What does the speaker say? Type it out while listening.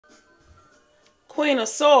Queen of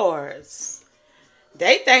Swords.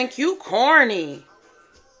 They think you corny.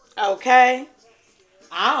 Okay?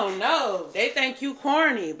 I don't know. They think you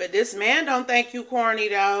corny. But this man don't think you corny,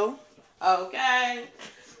 though. Okay?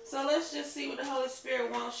 So let's just see what the Holy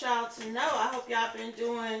Spirit wants y'all to know. I hope y'all been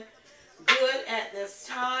doing good at this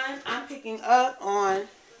time. I'm picking up on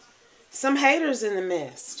some haters in the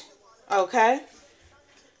midst. Okay?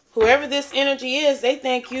 Whoever this energy is, they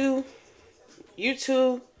think you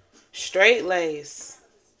too straight lace.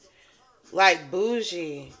 Like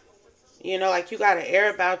bougie. You know, like you got an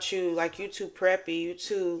air about you. Like you too preppy. You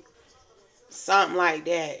too something like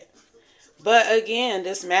that. But again,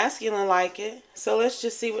 this masculine like it. So let's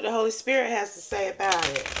just see what the Holy Spirit has to say about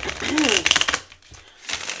it.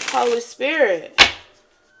 Holy Spirit,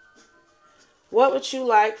 what would you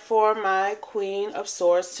like for my Queen of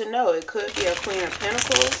Swords to know? It could be a Queen of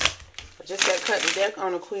Pentacles. I just got cut the deck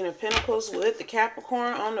on the Queen of Pentacles with the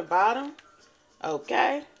Capricorn on the bottom.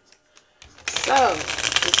 Okay. So,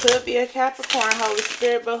 it could be a Capricorn, Holy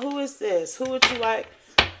Spirit, but who is this? Who would you like?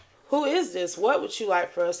 Who is this? What would you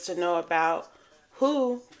like for us to know about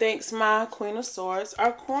who thinks my Queen of Swords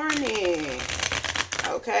are corny?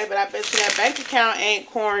 Okay, but I bet you that bank account ain't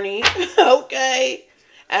corny. Okay.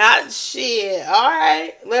 Shit. All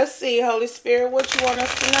right. Let's see, Holy Spirit, what you want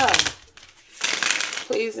us to know.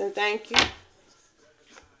 Please and thank you.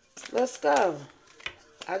 Let's go.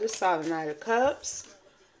 I just saw the Knight of Cups.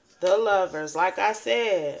 The Lovers. Like I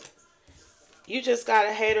said, you just got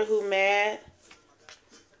a hater who mad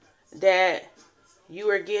that you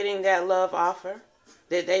are getting that love offer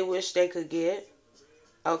that they wish they could get.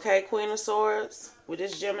 Okay, Queen of Swords, with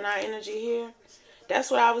this Gemini energy here.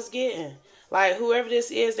 That's what I was getting. Like, whoever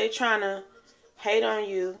this is, they trying to hate on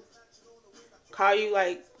you. Call you,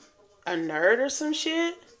 like, a nerd or some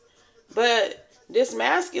shit. But this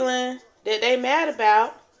masculine that they mad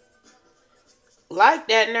about, like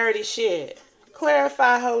that nerdy shit.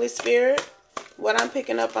 Clarify, Holy Spirit. What I'm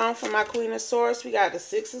picking up on for my Queen of Swords, we got the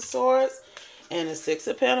Six of Swords and the Six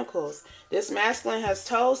of Pentacles. This masculine has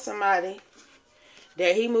told somebody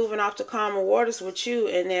that he moving off to calmer waters with you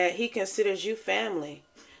and that he considers you family.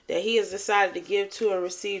 That he has decided to give to and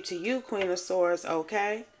receive to you, Queen of Swords,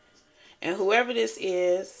 okay? And whoever this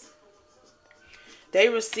is, they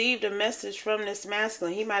received a message from this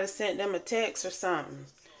masculine. He might have sent them a text or something,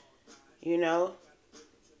 you know?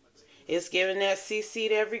 It's giving that CC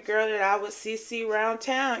to every girl that I would CC around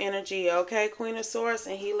town energy. Okay, Queen of Swords.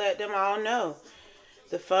 And he let them all know.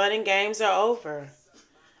 The fun and games are over.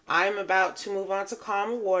 I'm about to move on to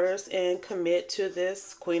calmer waters and commit to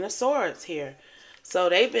this Queen of Swords here. So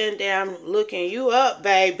they've been down looking you up,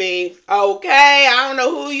 baby. Okay, I don't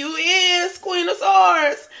know who you is, Queen of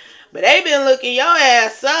Swords. But they've been looking your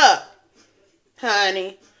ass up,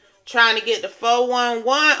 honey. Trying to get the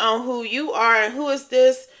 411 on who you are and who is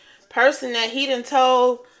this person that he done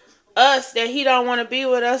told us that he don't want to be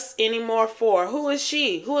with us anymore for. Who is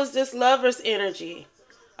she? Who is this lover's energy?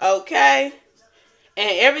 Okay?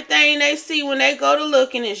 And everything they see when they go to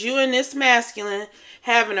looking is you and this masculine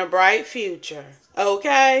having a bright future.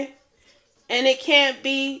 Okay? And it can't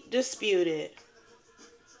be disputed.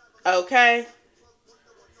 Okay?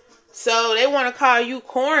 So they want to call you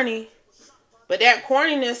corny. But that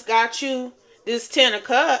corniness got you this 10 of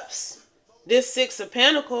Cups. This Six of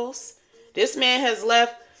Pentacles. This man has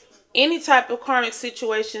left any type of karmic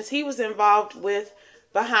situations he was involved with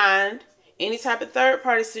behind. Any type of third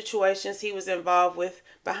party situations he was involved with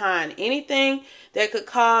behind. Anything that could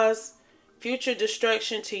cause future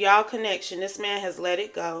destruction to y'all connection. This man has let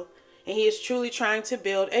it go. And he is truly trying to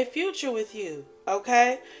build a future with you.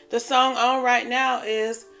 Okay? The song on right now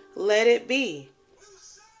is Let It Be.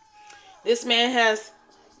 This man has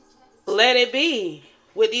let it be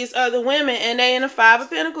with these other women, and they in the Five of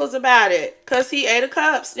Pentacles about it, because he 8 of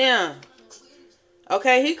Cups them.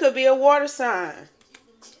 Okay, he could be a water sign.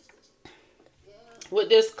 With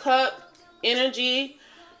this cup energy,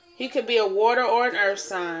 he could be a water or an earth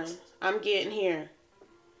sign. I'm getting here.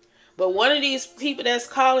 But one of these people that's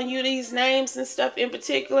calling you these names and stuff in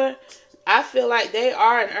particular, I feel like they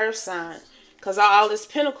are an earth sign. Because all this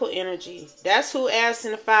pentacle energy. That's who asked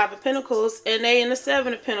in the Five of Pentacles, and they in the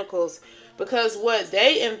Seven of Pentacles. Because what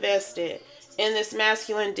they invested in this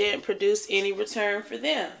masculine didn't produce any return for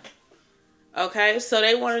them. Okay, so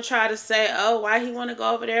they want to try to say, oh, why he want to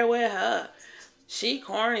go over there with her? She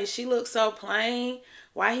corny. She looks so plain.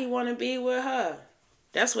 Why he want to be with her?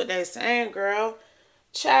 That's what they saying, girl.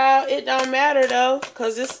 Child, it don't matter, though.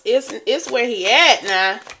 Because it's where he at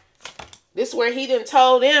now. This is where he done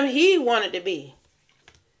told them he wanted to be.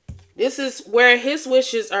 This is where his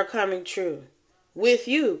wishes are coming true. With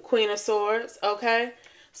you, Queen of Swords, okay?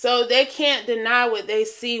 So they can't deny what they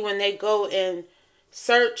see when they go and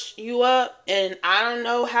search you up. And I don't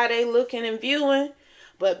know how they looking and viewing,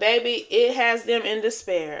 but baby, it has them in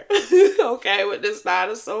despair. Okay, with this Knight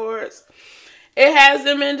of Swords. It has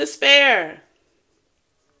them in despair.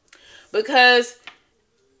 Because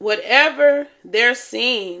whatever they're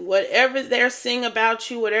seeing about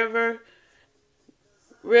you, whatever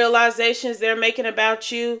realizations they're making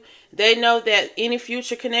about you, they know that any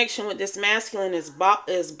future connection with this masculine is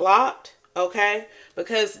blocked, okay?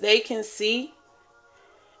 Because they can see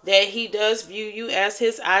that he does view you as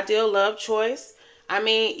his ideal love choice. I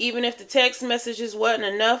mean, even if the text messages wasn't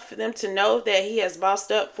enough for them to know that he has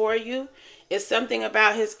bossed up for you, it's something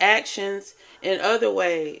about his actions in other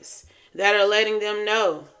ways that are letting them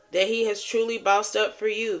know that he has truly bossed up for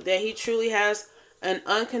you, that he truly has an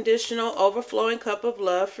unconditional, overflowing cup of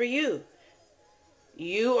love for you.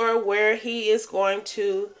 You are where he is going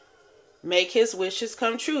to make his wishes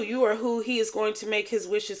come true. You are who he is going to make his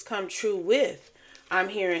wishes come true with. I'm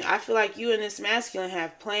hearing. I feel like you and this masculine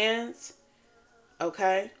have plans.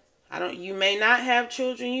 Okay? You may not have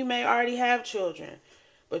children. You may already have children.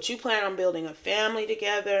 But you plan on building a family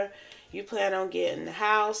together. You plan on getting the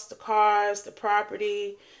house, the cars, the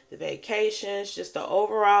property, the vacations, just the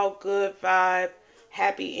overall good vibe,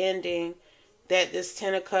 happy ending that this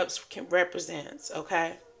Ten of Cups represents,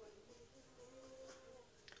 okay?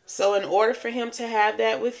 So in order for him to have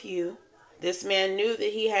that with you, this man knew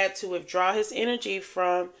that he had to withdraw his energy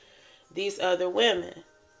from these other women.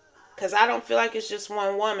 Because I don't feel like it's just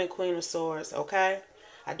one woman, Queen of Swords, okay?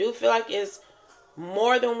 I do feel like it's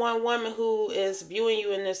more than one woman who is viewing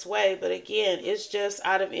you in this way. But again, it's just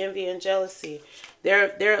out of envy and jealousy.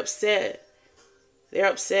 They're upset. They're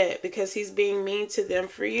upset because he's being mean to them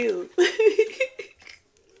for you.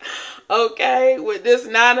 Okay, with this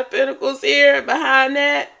Nine of Pentacles here behind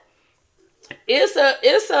that, it's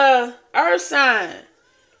a earth sign.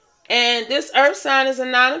 And this earth sign is a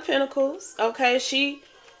Nine of Pentacles. Okay, she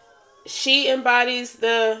embodies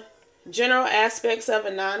the general aspects of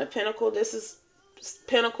a Nine of Pentacles. This is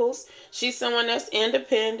Pentacles. She's someone that's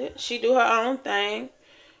independent. She do her own thing.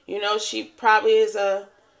 You know, she probably is a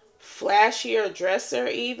flashier dresser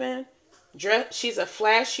even. She's a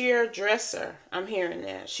flashier dresser. I'm hearing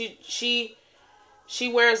that. She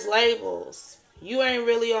wears labels. You ain't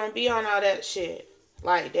really gonna be on all that shit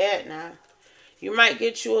like that now. You might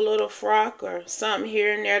get you a little frock or something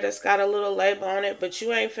here and there that's got a little label on it, but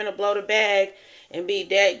you ain't finna blow the bag and be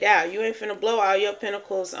decked out. You ain't finna blow all your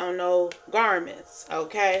pentacles on no garments,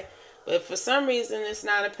 okay? But for some reason, this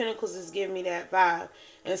Nine of Pentacles is giving me that vibe.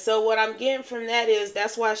 And so what I'm getting from that is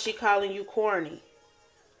that's why she calling you corny.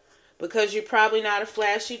 Because you're probably not a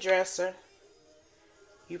flashy dresser.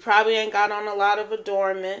 You probably ain't got on a lot of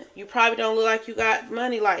adornment. You probably don't look like you got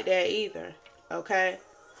money like that either, okay?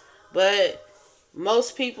 But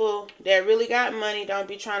most people that really got money don't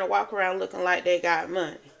be trying to walk around looking like they got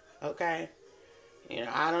money, okay? You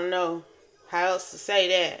know, I don't know how else to say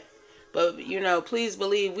that. But, you know, please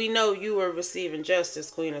believe we know you are receiving justice,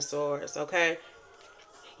 Queen of Swords, okay?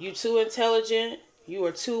 You too intelligent. You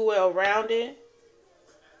are too well-rounded.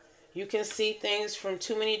 You can see things from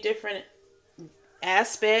too many different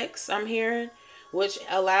aspects, I'm hearing, which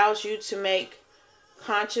allows you to make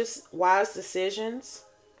conscious, wise decisions.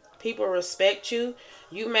 People respect you.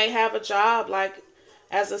 You may have a job like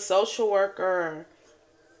as a social worker,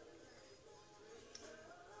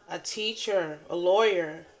 a teacher, a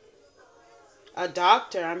lawyer, a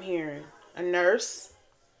doctor, I'm hearing, a nurse.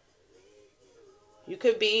 You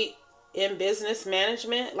could be in business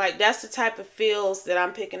management. Like, that's the type of fields that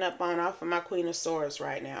I'm picking up on off of my Queen of Swords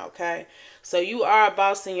right now, okay? So you are a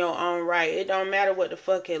boss in your own right. It don't matter what the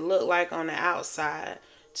fuck it look like on the outside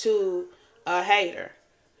to a hater,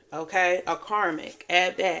 okay? A karmic,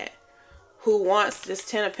 add that, who wants this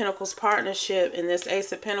Ten of Pentacles partnership and this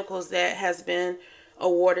Ace of Pentacles that has been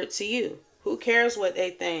awarded to you. Who cares what they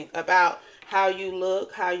think about how you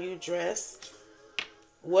look, how you dress,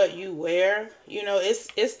 what you wear? You know,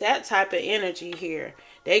 it's that type of energy here.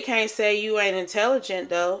 They can't say you ain't intelligent,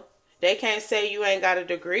 though. They can't say you ain't got a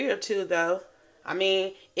degree or two, though. I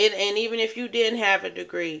mean, and even if you didn't have a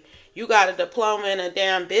degree, you got a diploma in a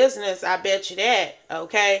damn business, I bet you that,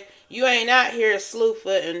 okay? You ain't out here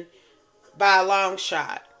slew-footing by a long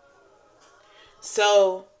shot.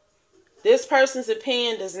 So this person's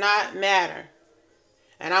opinion does not matter.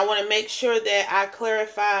 And I want to make sure that I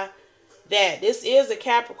clarify that this is a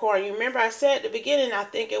Capricorn. You remember I said at the beginning, I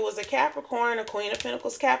think it was a Capricorn, a Queen of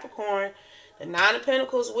Pentacles Capricorn. The Nine of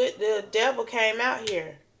Pentacles with the Devil came out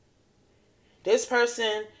here. This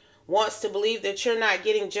person wants to believe that you're not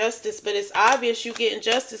getting justice, but it's obvious you getting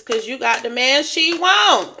justice because you got the man she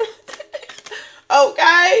want.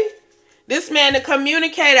 Okay? This man, the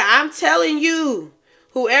communicator, I'm telling you,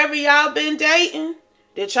 whoever y'all been dating,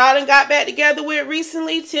 that y'all done got back together with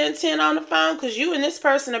recently, 10-10 on the phone, because you and this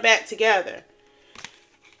person are back together.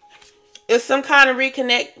 It's some kind of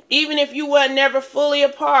reconnect, even if you were never fully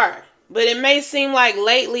apart. But it may seem like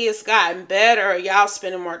lately it's gotten better. Y'all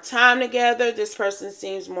spending more time together. This person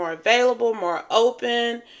seems more available, more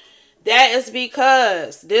open. That is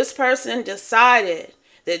because this person decided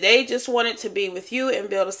that they just wanted to be with you and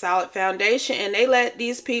build a solid foundation. And they let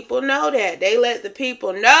these people know that. They let the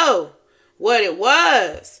people know what it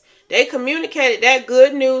was. They communicated that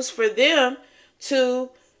good news for them to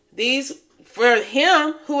these, for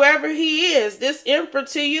him, whoever he is, this emperor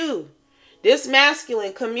to you. This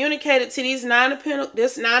masculine communicated to these Nine of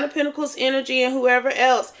Pentacles energy and whoever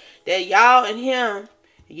else that y'all and him,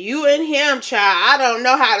 you and him, child, I don't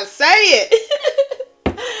know how to say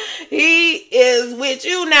it. He is with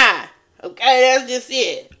you now. Okay, that's just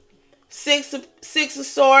it. Six of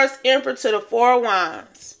Swords, Emperor to the Four of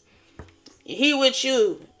Wands. He with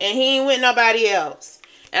you, and he ain't with nobody else.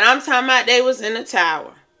 And I'm talking about they was in the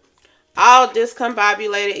tower. All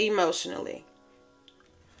discombobulated emotionally.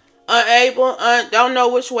 Unable, don't know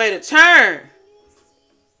which way to turn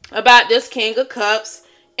about this King of Cups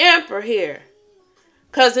Emperor here.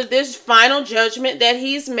 Because of this final judgment that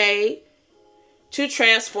he's made to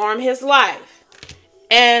transform his life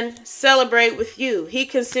and celebrate with you. He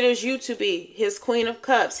considers you to be his Queen of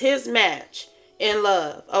Cups, his match in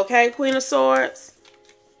love. Okay, Queen of Swords?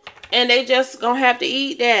 And they just gonna have to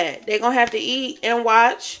eat that. They're gonna have to eat and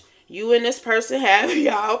watch you and this person have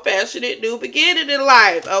y'all passionate new beginning in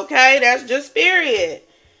life. Okay, that's just period.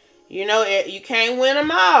 You know, you can't win them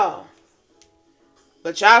all.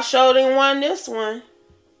 But y'all sure didn't won this one.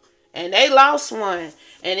 And they lost one.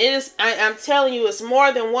 And it is, I'm telling you, it's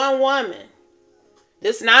more than one woman.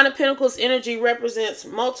 This Nine of Pentacles energy represents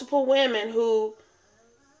multiple women who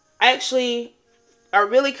actually are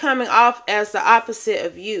really coming off as the opposite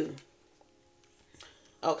of you.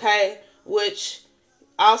 Okay? Which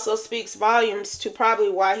also speaks volumes to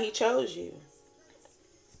probably why he chose you.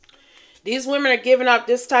 These women are giving off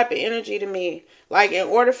this type of energy to me. Like, in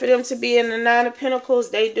order for them to be in the Nine of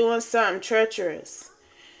Pentacles, they doing something treacherous.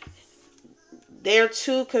 They're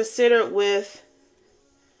too considered with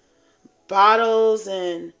bottles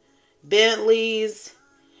and Bentleys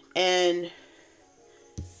and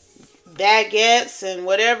baguettes and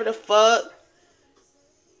whatever the fuck.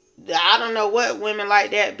 I don't know what women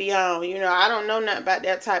like that be on. You know, I don't know nothing about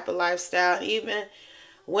that type of lifestyle. Even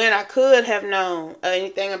when I could have known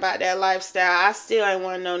anything about that lifestyle, I still ain't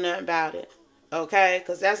want to know nothing about it. Okay?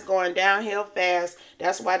 Because that's going downhill fast.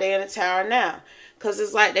 That's why they're in the tower now. Because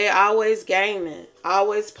it's like they're always gaming,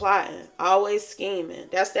 always plotting, always scheming.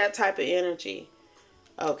 That's that type of energy.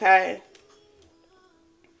 Okay?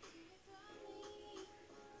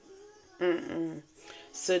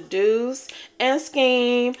 Seduce and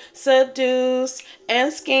scheme. Seduce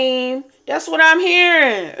and scheme. That's what I'm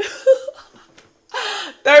hearing.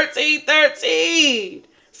 1313.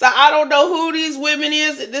 So I don't know who these women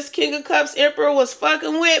is that this King of Cups Emperor was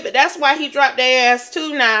fucking with. But that's why he dropped their ass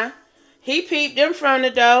too now. He peeped them from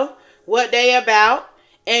the door, what they about,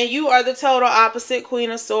 and you are the total opposite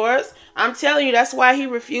Queen of Swords. I'm telling you, that's why he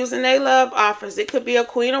refusing their love offers. It could be a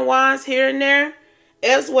Queen of Wands here and there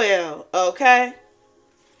as well, okay?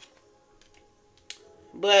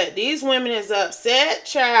 But these women is upset,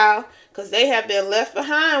 child, because they have been left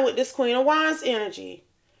behind with this Queen of Wands energy.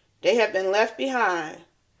 They have been left behind.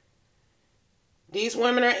 These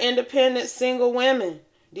women are independent, single women.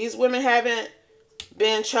 These women haven't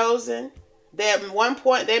been chosen. That at one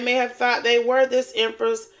point they may have thought they were this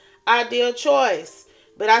emperor's ideal choice,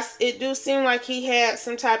 but it do seem like he had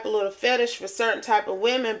some type of little fetish for certain type of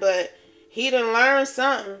women. But he done learned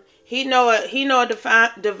something. He know a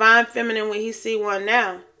divine feminine when he see one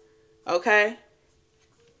now. Okay.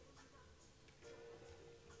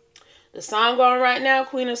 The song going right now,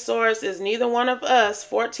 Queen of Swords, is Neither One of Us.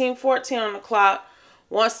 14:14 on the clock.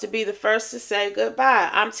 Wants to be the first to say goodbye.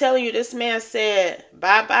 I'm telling you, this man said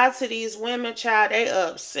bye-bye to these women, child. They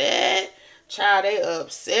upset. Child, they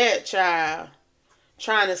upset, child.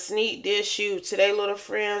 Trying to sneak dish you to their little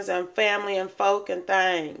friends and family and folk and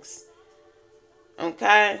things.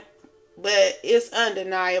 Okay? But it's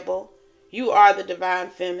undeniable. You are the divine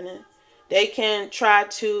feminine. They can try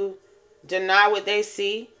to deny what they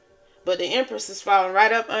see, but the Empress is falling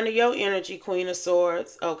right up under your energy, Queen of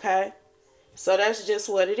Swords. Okay? So that's just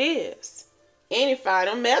what it is. Any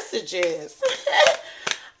final messages?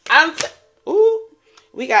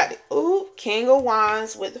 We got the King of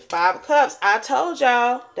Wands with the Five of Cups. I told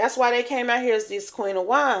y'all, that's why they came out here as this Queen of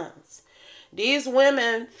Wands. These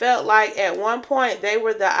women felt like at one point they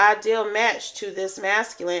were the ideal match to this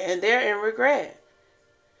masculine, and they're in regret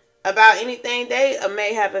about anything they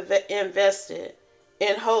may have invested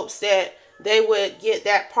in hopes that they would get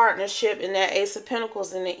that partnership and that Ace of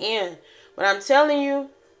Pentacles in the end. But I'm telling you,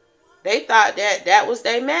 they thought that that was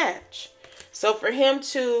their match. So for him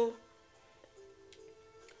to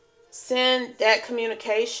send that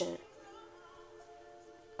communication,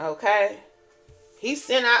 okay, he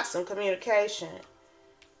sent out some communication.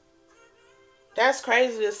 That's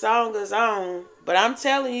crazy. The song is on. But I'm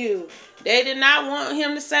telling you, they did not want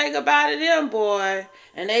him to say goodbye to them, boy.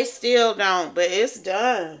 And they still don't. But it's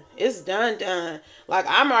done. It's done. Like,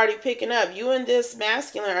 I'm already picking up. You and this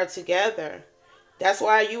masculine are together. That's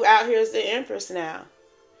why you out here as the Empress now.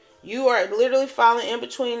 You are literally falling in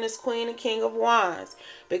between this Queen and King of Wands.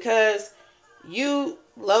 Because you,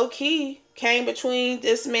 low-key, came between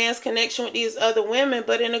this man's connection with these other women,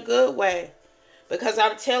 but in a good way. Because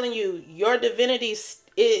I'm telling you, your divinity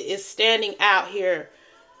is standing out here.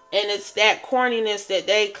 And it's that corniness that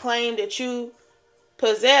they claim that you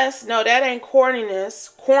possess. No, that ain't corniness.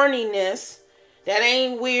 That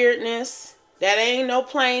ain't weirdness. That ain't no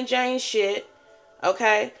plain Jane shit.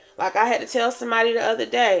 Okay? Like I had to tell somebody the other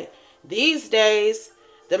day. These days,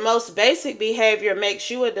 the most basic behavior makes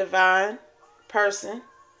you a divine person.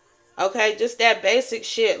 Okay? Just that basic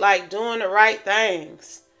shit. Like doing the right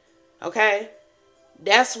things. Okay?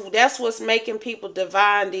 That's what's making people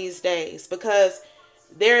divine these days, because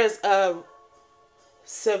there is a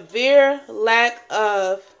severe lack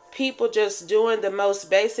of people just doing the most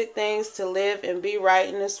basic things to live and be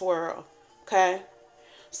right in this world. Okay?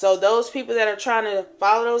 So those people that are trying to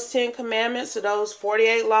follow those 10 commandments or those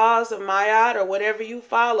 48 laws of Mayat or whatever you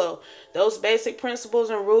follow, those basic principles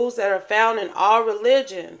and rules that are found in all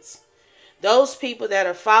religions, those people that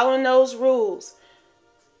are following those rules,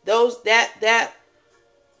 that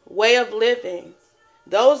way of living,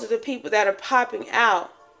 those are the people that are popping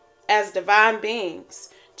out as divine beings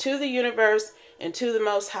to the universe and to the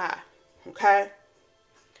Most High. Okay?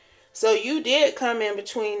 So you did come in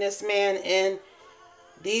between this man and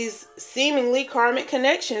these seemingly karmic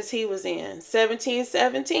connections he was in.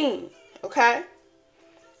 1717. Okay?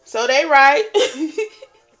 So they right.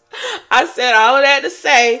 I said all of that to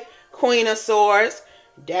say, Queen of Swords,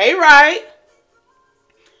 they right.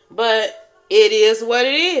 But it is what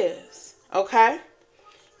it is. Okay?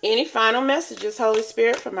 Any final messages, Holy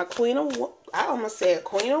Spirit, for my Queen of... I almost said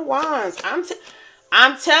Queen of Wands.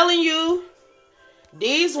 I'm telling you,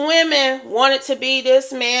 these women wanted to be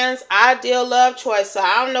this man's ideal love choice. So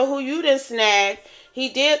I don't know who you done snagged. He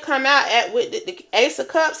did come out with the Ace of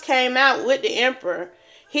Cups came out with the Emperor.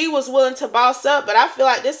 He was willing to boss up, but I feel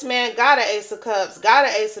like this man got an Ace of Cups, got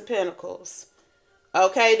an Ace of Pentacles.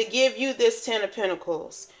 Okay? To give you this 10 of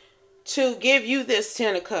Pentacles. To give you this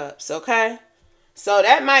 10 of Cups, okay? So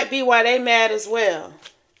that might be why they mad as well.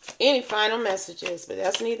 Any final messages? But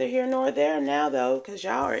that's neither here nor there now, though, because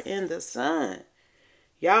y'all are in the sun.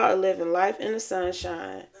 Y'all are living life in the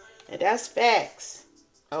sunshine. And that's facts,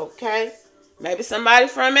 okay? Maybe somebody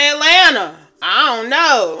from Atlanta. I don't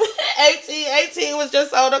know. 18 was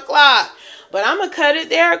just on the clock. But I'm going to cut it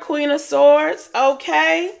there, Queen of Swords,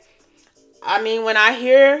 okay? I mean, when I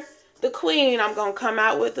hear the Queen, I'm going to come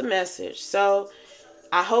out with the message. So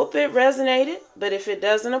I hope it resonated, but if it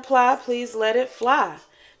doesn't apply, please let it fly.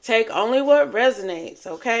 Take only what resonates,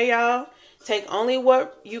 okay, y'all? Take only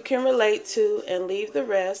what you can relate to and leave the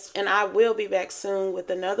rest. And I will be back soon with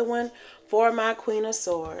another one for my Queen of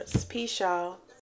Swords. Peace, y'all.